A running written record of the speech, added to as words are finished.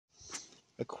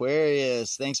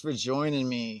Aquarius, thanks for joining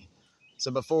me. So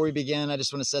before we begin, I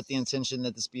just want to set the intention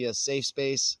that this be a safe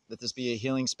space, that this be a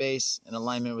healing space in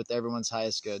alignment with everyone's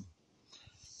highest good.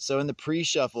 So in the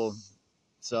pre-shuffle,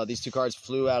 so these two cards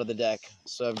flew out of the deck.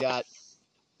 So I've got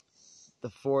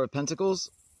the Four of Pentacles,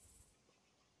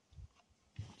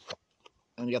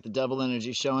 and you got the Devil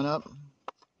energy showing up.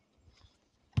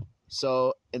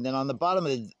 So, and then on the bottom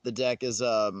of the deck is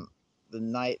the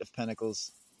Knight of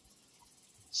Pentacles.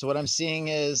 So what I'm seeing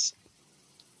is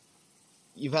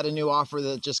you've had a new offer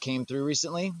that just came through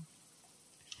recently.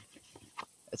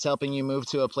 It's helping you move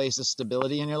to a place of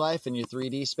stability in your life, in your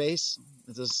 3D space.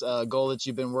 It's this goal that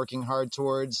you've been working hard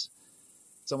towards.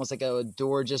 It's almost like a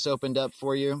door just opened up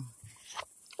for you.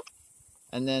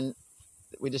 And then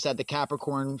we just had the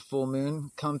Capricorn full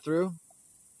moon come through.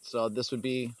 So this would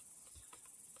be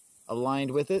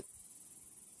aligned with it.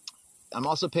 I'm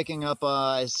also picking up,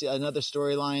 I see another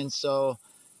storyline. So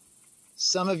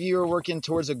some of you are working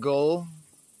towards a goal.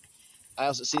 I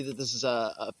also see that this is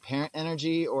a parent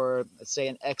energy, or let's say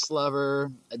an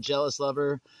ex-lover, a jealous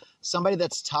lover, somebody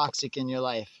that's toxic in your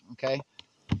life, okay?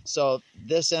 So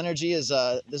this energy is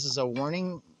this is a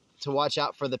warning to watch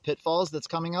out for the pitfalls that's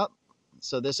coming up.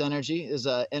 So this energy is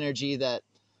an energy that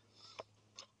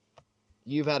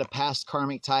you've had a past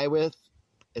karmic tie with.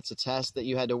 It's a test that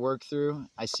you had to work through.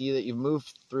 I see that you've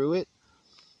moved through it.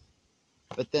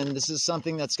 But then this is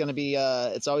something that's going to be,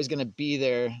 it's always going to be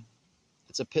there.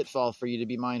 It's a pitfall for you to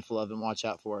be mindful of and watch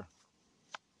out for.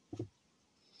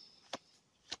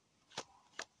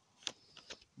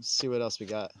 Let's see what else we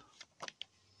got.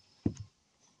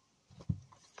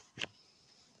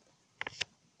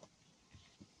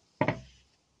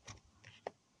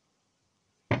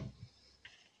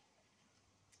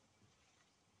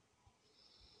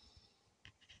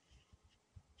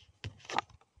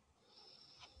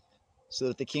 So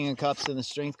with the King of Cups and the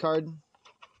Strength card,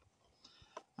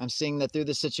 I'm seeing that through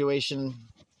the situation,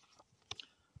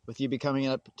 with you becoming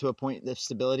up to a point of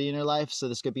stability in your life, so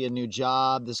this could be a new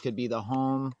job, this could be the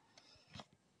home,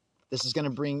 this is going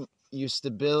to bring you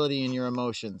stability in your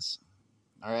emotions,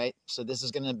 all right? So this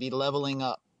is going to be leveling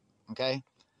up, okay?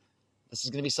 This is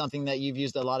going to be something that you've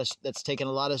used a lot of, that's taken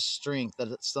a lot of strength,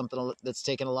 that's something that's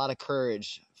taken a lot of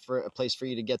courage for a place for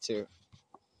you to get to.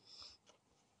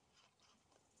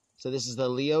 So this is the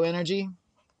Leo energy,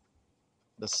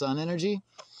 the Sun energy.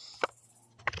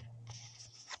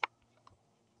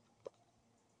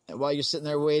 And while you're sitting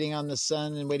there waiting on the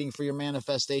sun and waiting for your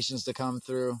manifestations to come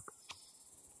through,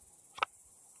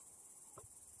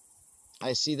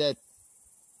 I see that,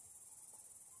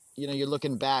 you know, you're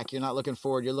looking back. You're not looking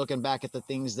forward. You're looking back at the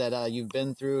things that you've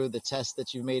been through, the tests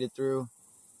that you've made it through,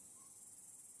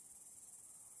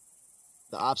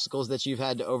 the obstacles that you've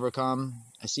had to overcome.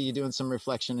 I see you doing some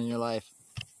reflection in your life.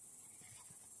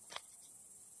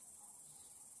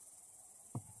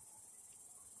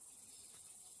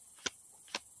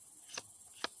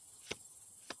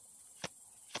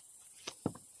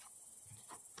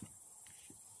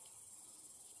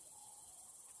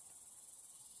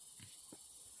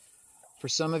 For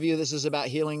some of you, this is about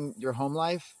healing your home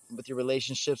life, with your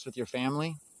relationships with your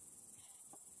family.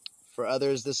 For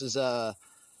others, this is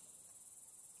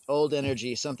old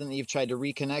energy, something that you've tried to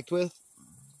reconnect with.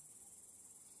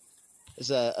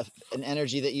 It's an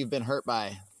energy that you've been hurt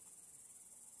by.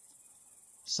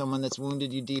 Someone that's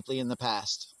wounded you deeply in the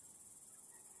past.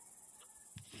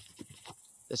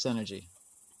 This energy.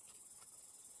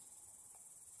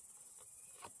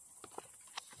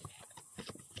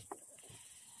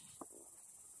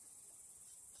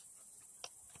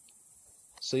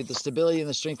 So the stability and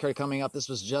the strength card coming up, this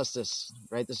was justice,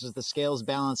 right? This is the scales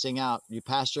balancing out. You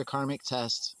passed your karmic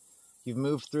test. You've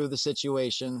moved through the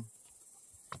situation.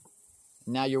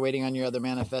 Now you're waiting on your other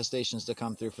manifestations to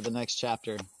come through for the next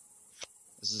chapter.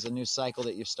 This is a new cycle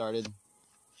that you've started,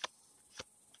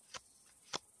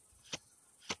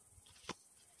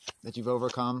 that you've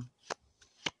overcome.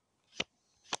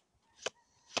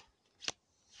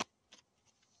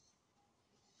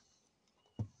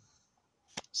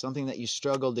 Something that you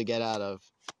struggled to get out of.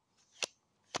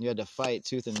 You had to fight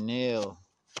tooth and nail.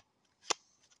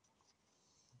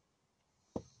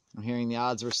 I'm hearing the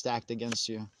odds were stacked against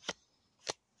you.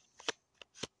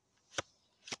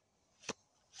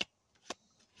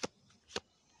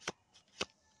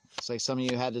 It's like some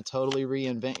of you had to totally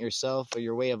reinvent yourself or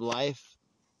your way of life.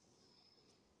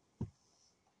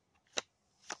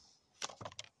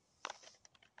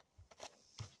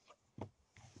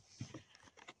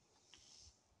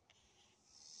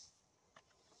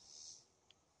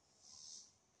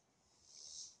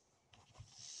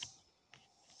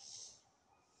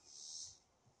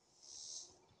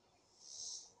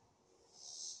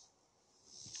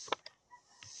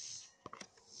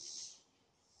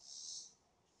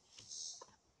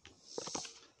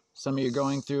 Some of you are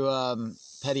going through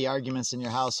petty arguments in your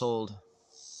household.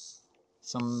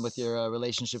 Some with your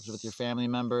relationships with your family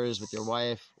members, with your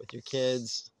wife, with your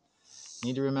kids. You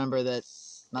need to remember that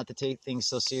not to take things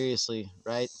so seriously,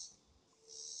 right?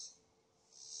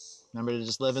 Remember to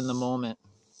just live in the moment,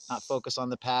 not focus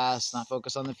on the past, not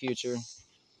focus on the future.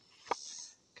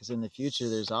 Because in the future,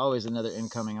 there's always another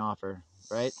incoming offer,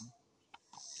 right?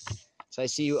 So I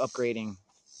see you upgrading.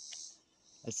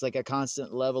 It's like a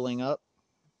constant leveling up.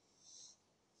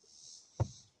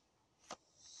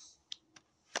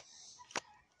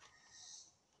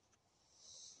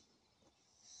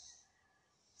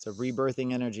 It's a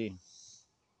rebirthing energy.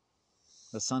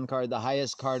 The Sun card, the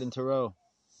highest card in Tarot.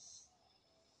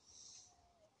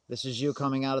 This is you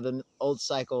coming out of the old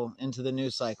cycle into the new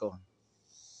cycle.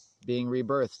 Being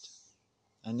rebirthed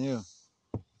anew.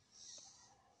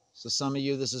 So some of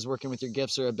you, this is working with your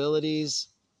gifts or abilities.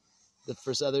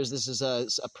 For others, this is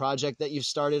a project that you've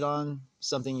started on.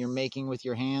 Something you're making with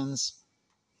your hands.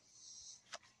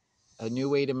 A new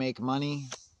way to make money.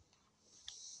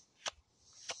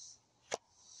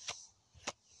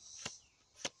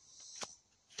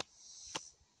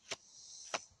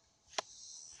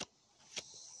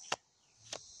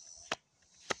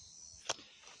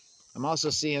 I'm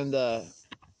also seeing the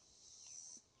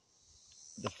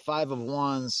Five of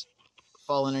Wands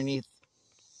fall underneath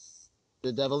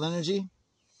the Devil energy.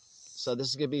 So this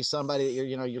is going to be somebody that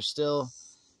you're still,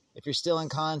 if you're still in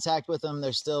contact with them,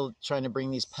 they're still trying to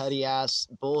bring these petty ass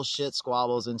bullshit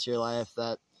squabbles into your life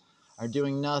that are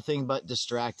doing nothing but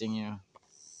distracting you.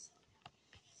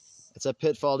 It's a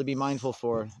pitfall to be mindful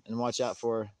for and watch out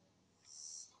for.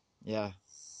 Yeah,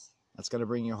 that's going to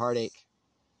bring you heartache.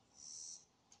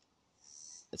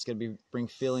 It's going to bring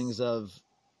feelings of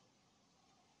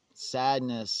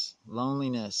sadness,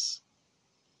 loneliness.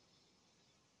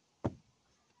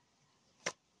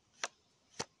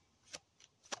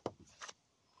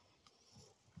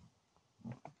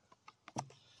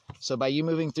 So by you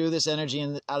moving through this energy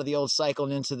and out of the old cycle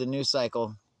and into the new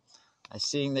cycle, I'm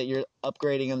seeing that you're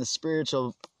upgrading on the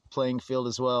spiritual playing field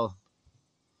as well.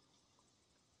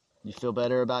 You feel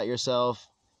better about yourself.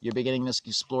 You're beginning to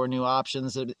explore new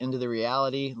options into the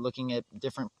reality, looking at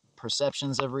different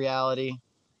perceptions of reality,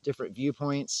 different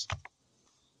viewpoints.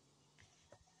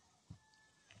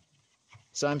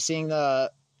 So I'm seeing the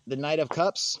Knight of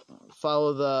Cups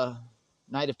follow the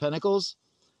Knight of Pentacles.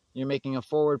 You're making a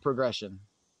forward progression,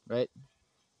 right?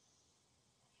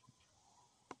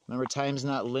 Remember, time's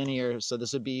not linear, so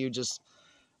this would be you just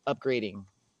upgrading.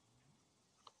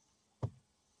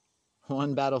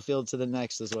 One battlefield to the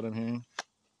next is what I'm hearing.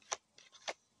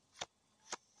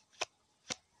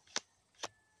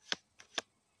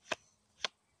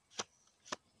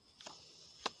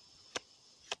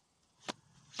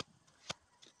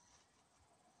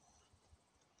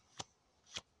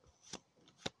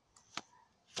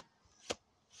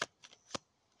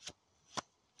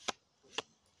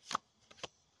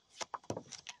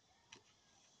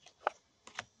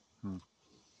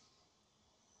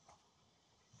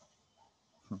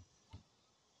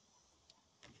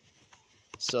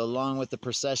 So along with the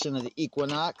precession of the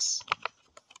equinox,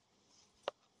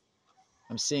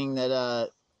 I'm seeing that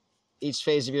each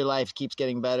phase of your life keeps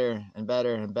getting better and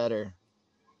better and better.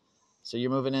 So you're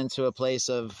moving into a place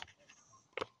of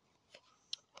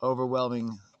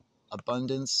overwhelming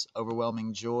abundance,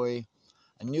 overwhelming joy,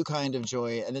 a new kind of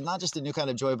joy. And then not just a new kind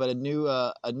of joy, but a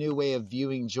new way of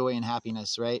viewing joy and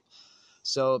happiness, right?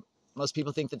 So most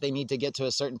people think that they need to get to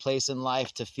a certain place in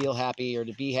life to feel happy or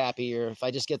to be happy, or if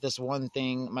I just get this one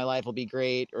thing, my life will be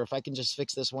great, or if I can just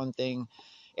fix this one thing,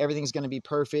 everything's going to be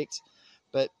perfect.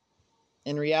 But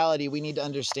in reality, we need to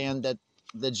understand that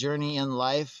the journey in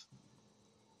life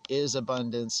is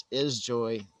abundance, is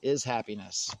joy, is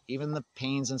happiness. Even the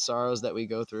pains and sorrows that we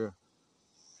go through,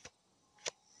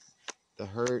 the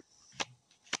hurt.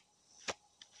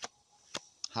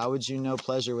 How would you know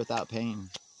pleasure without pain,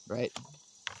 right?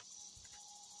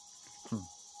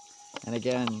 And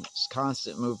again, it's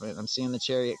constant movement. I'm seeing the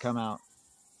Chariot come out.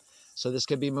 So this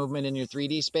could be movement in your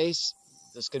 3D space.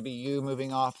 This could be you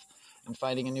moving off and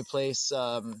finding a new place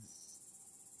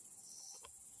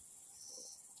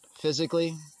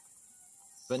physically.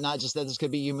 But not just that, this could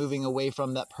be you moving away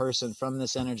from that person, from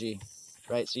this energy,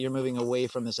 right? So you're moving away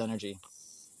from this energy.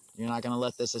 You're not going to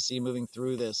let this, I see you moving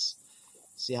through this.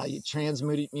 See how you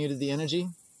transmuted the energy?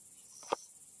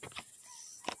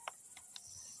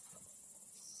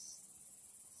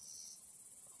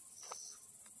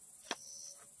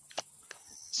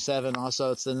 Seven,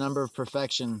 also, it's the number of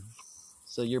perfection.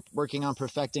 So you're working on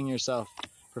perfecting yourself,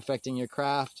 perfecting your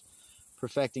craft,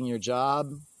 perfecting your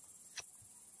job.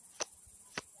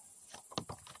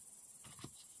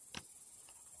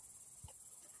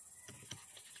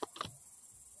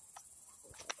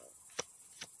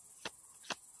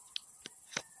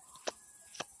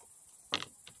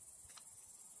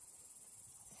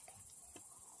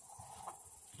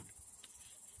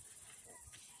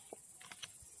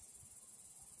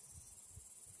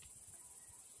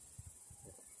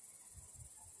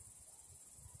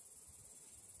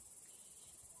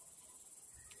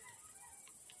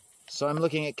 So I'm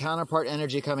looking at counterpart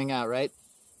energy coming out, right?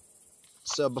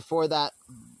 So before that,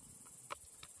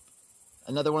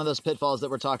 another one of those pitfalls that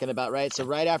we're talking about, right? So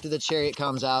right after the Chariot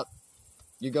comes out,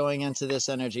 you're going into this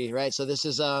energy, right? So this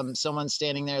is someone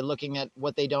standing there looking at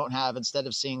what they don't have instead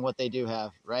of seeing what they do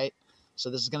have, right? So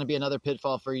this is going to be another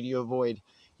pitfall for you to avoid.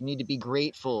 You need to be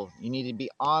grateful. You need to be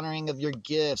honoring of your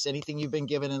gifts, anything you've been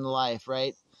given in life,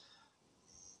 right?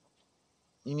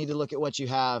 You need to look at what you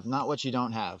have, not what you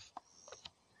don't have.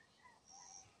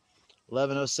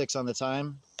 11:06 on the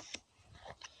time.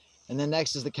 And then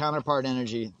next is the counterpart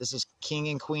energy. This is king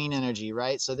and queen energy,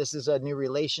 right? So this is a new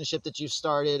relationship that you've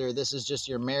started, or this is just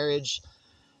your marriage,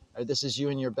 or this is you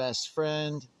and your best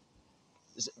friend.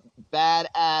 This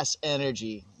badass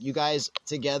energy. You guys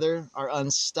together are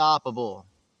unstoppable,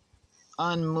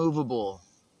 unmovable.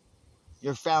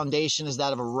 Your foundation is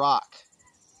that of a rock.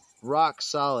 Rock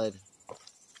solid.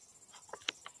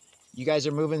 You guys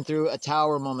are moving through a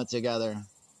tower moment together.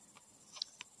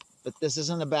 But this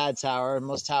isn't a bad tower.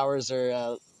 Most towers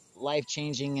are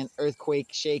life-changing and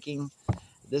earthquake-shaking.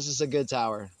 This is a good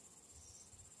tower.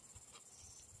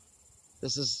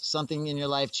 This is something in your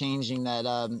life changing that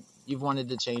you've wanted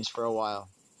to change for a while.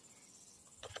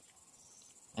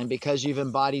 And because you've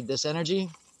embodied this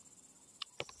energy,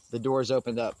 the door's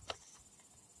opened up.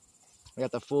 We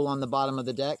got the Fool on the bottom of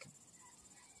the deck,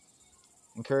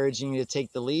 encouraging you to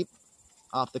take the leap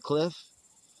off the cliff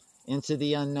into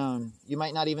the unknown. You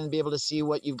might not even be able to see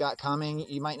what you've got coming.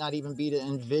 You might not even be to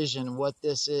envision what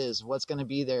this is, what's going to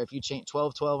be there. If you change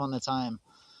 12:12 on the time,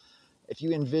 if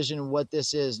you envision what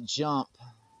this is, jump.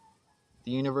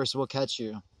 The universe will catch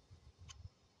you.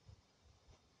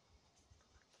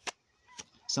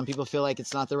 Some people feel like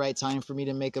it's not the right time for me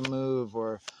to make a move,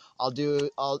 or I'll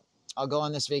go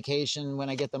on this vacation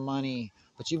when I get the money.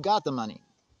 But you've got the money.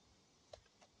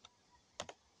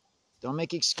 Don't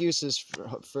make excuses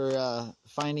for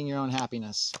finding your own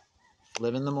happiness.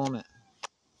 Live in the moment.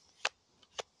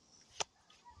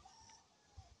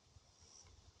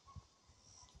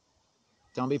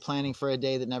 Don't be planning for a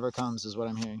day that never comes, is what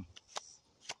I'm hearing.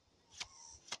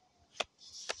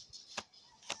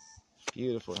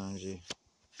 Beautiful energy.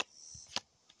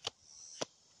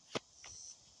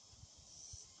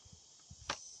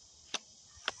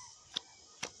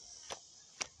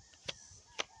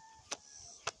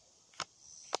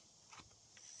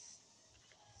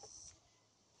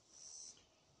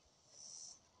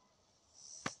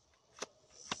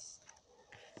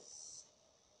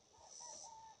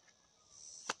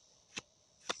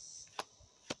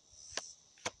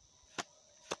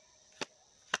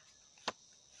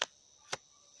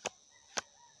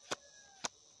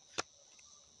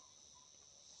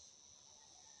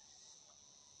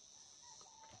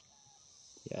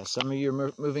 Yeah, some of you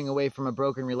are moving away from a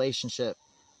broken relationship.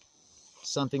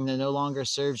 Something that no longer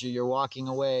serves you. You're walking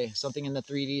away. Something in the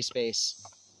 3D space.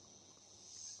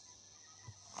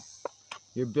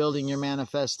 You're building your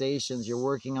manifestations. You're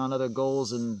working on other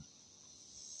goals and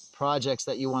projects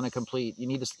that you want to complete.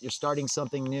 You're starting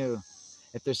something new.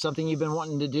 If there's something you've been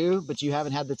wanting to do, but you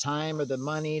haven't had the time or the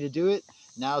money to do it,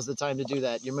 now's the time to do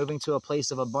that. You're moving to a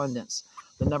place of abundance.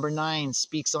 The number 9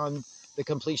 speaks on the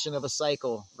completion of a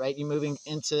cycle, right? You're moving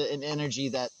into an energy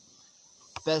that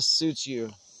best suits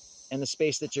you and the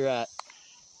space that you're at.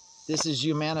 This is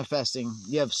you manifesting.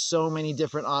 You have so many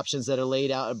different options that are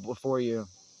laid out before you.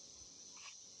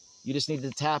 You just need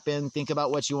to tap in, think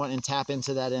about what you want, and tap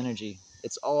into that energy.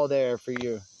 It's all there for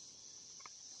you.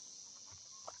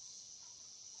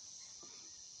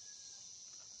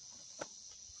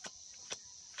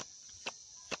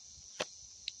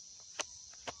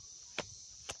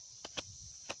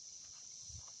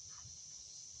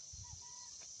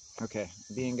 Okay,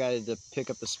 being guided to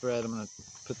pick up the spread. I'm going to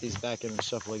put these back in the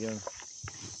shuffle again.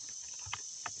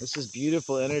 This is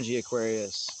beautiful energy,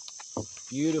 Aquarius.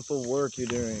 Beautiful work you're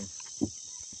doing.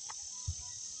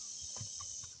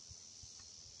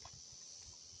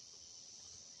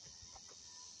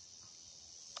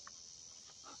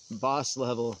 Boss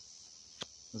level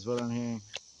is what I'm hearing.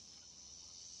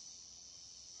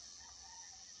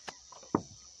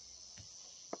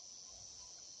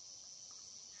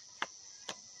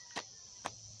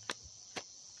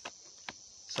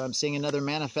 So I'm seeing another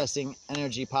manifesting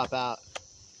energy pop out.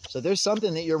 So there's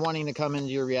something that you're wanting to come into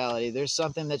your reality. There's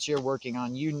something that you're working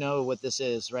on. You know what this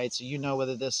is, right? So you know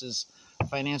whether this is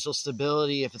financial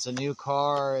stability, if it's a new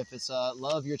car, if it's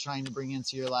love you're trying to bring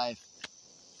into your life.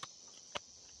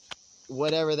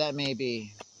 Whatever that may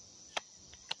be.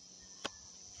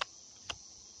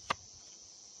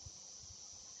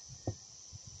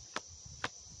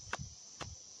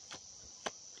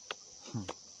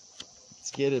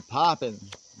 Let's get it popping,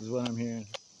 is what I'm hearing.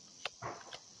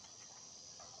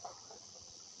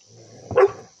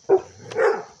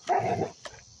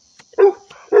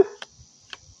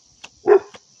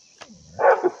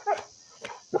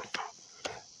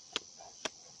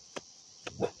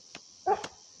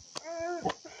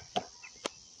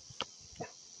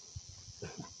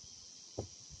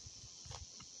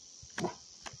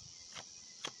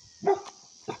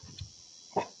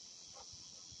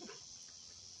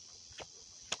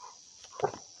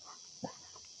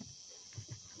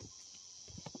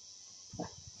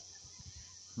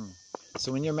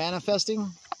 So when you're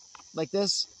manifesting like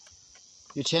this,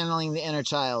 you're channeling the inner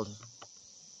child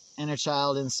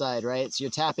inside, right? So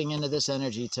you're tapping into this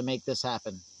energy to make this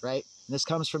happen, right? And this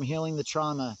comes from healing the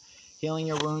trauma, healing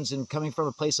your wounds, and coming from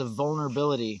a place of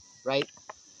vulnerability, right?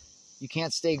 You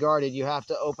can't stay guarded. You have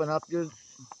to open up your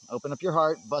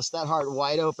heart, bust that heart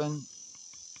wide open,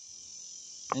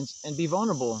 and be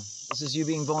vulnerable. This is you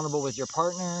being vulnerable with your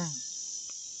partner,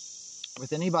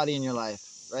 with anybody in your life,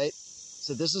 right?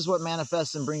 So this is what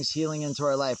manifests and brings healing into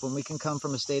our life, when we can come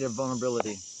from a state of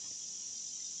vulnerability.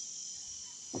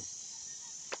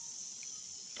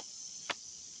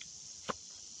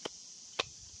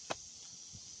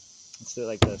 Let's do it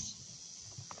like this.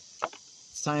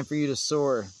 It's time for you to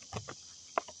soar.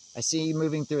 I see you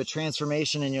moving through a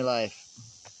transformation in your life.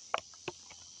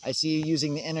 I see you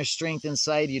using the inner strength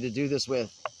inside you to do this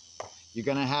with. You're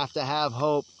going to have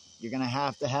hope. You're going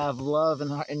to have love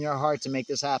in your heart to make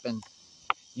this happen.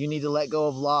 You need to let go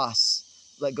of loss,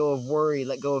 let go of worry,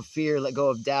 let go of fear, let go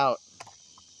of doubt.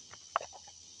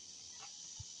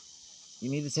 You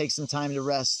need to take some time to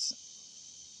rest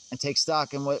and take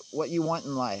stock in what you want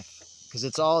in life, because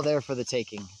it's all there for the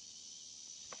taking.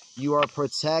 You are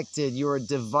protected. You are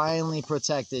divinely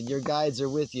protected. Your guides are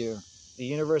with you. The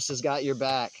universe has got your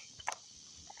back.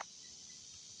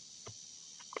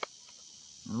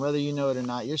 And whether you know it or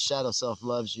not, your shadow self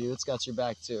loves you. It's got your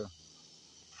back too.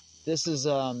 This is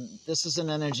an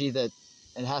energy that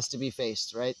it has to be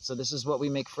faced, right? So this is what we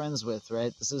make friends with,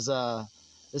 right? This is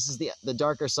the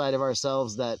darker side of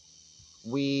ourselves that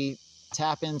we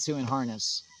tap into and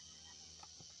harness.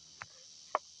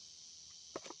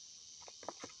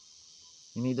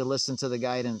 You need to listen to the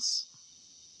guidance.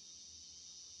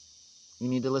 You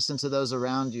need to listen to those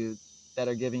around you that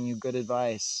are giving you good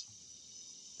advice,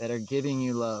 that are giving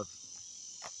you love.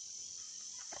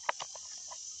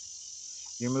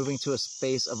 You're moving to a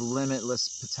space of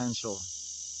limitless potential.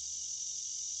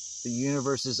 The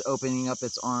universe is opening up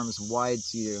its arms wide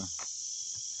to you.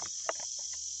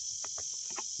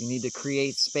 You need to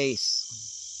create space.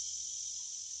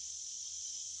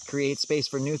 Create space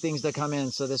for new things to come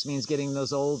in. So this means getting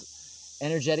those old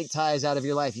energetic ties out of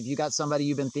your life. If you got somebody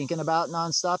you've been thinking about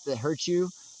nonstop that hurts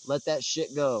you, let that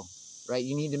shit go, right?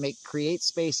 You need to create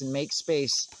space and make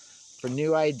space for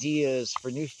new ideas,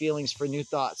 for new feelings, for new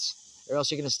thoughts, or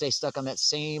else you're going to stay stuck on that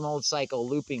same old cycle,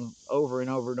 looping over and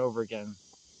over and over again.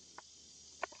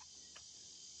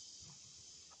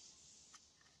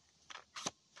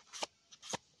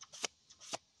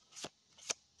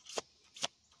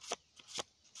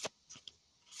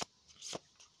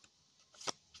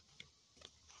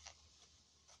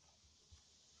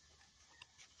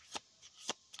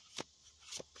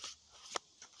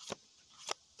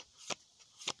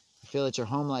 I feel that your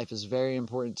home life is very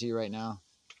important to you right now.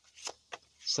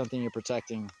 It's something you're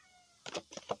protecting.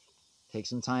 Take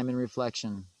some time in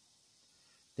reflection.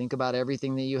 Think about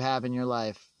everything that you have in your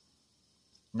life.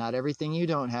 Not everything you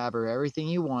don't have or everything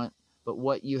you want, but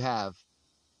what you have.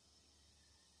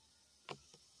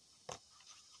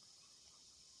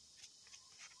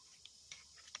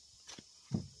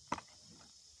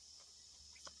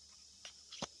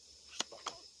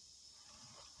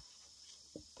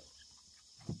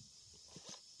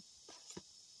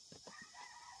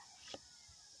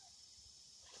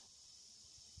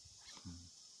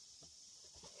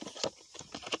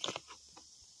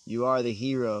 You are the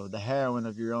hero, the heroine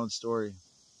of your own story.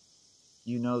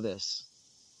 You know this.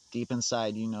 Deep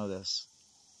inside, you know this.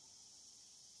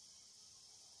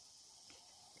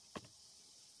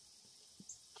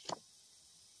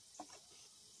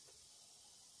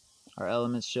 Our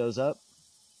element shows up.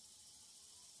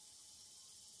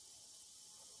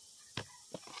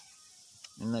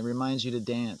 And that reminds you to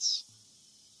dance.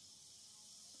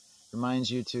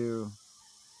 Reminds you to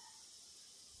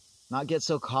not get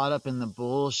so caught up in the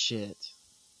bullshit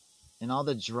and all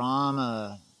the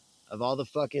drama of all the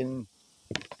fucking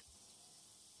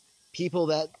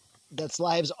people that's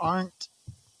lives aren't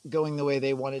going the way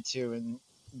they want it to, and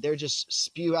they're just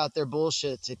spew out their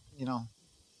bullshit to,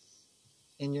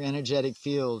 in your energetic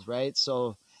field, right?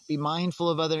 So be mindful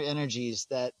of other energies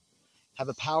that have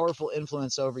a powerful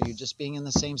influence over you, just being in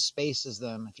the same space as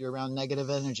them. If you're around negative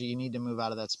energy, you need to move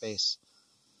out of that space.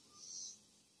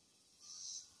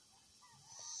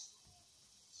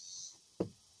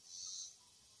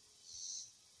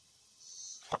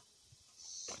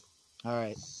 All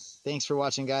right. Thanks for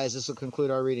watching, guys. This will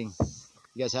conclude our reading.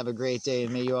 You guys have a great day,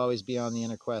 and may you always be on the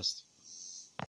inner quest.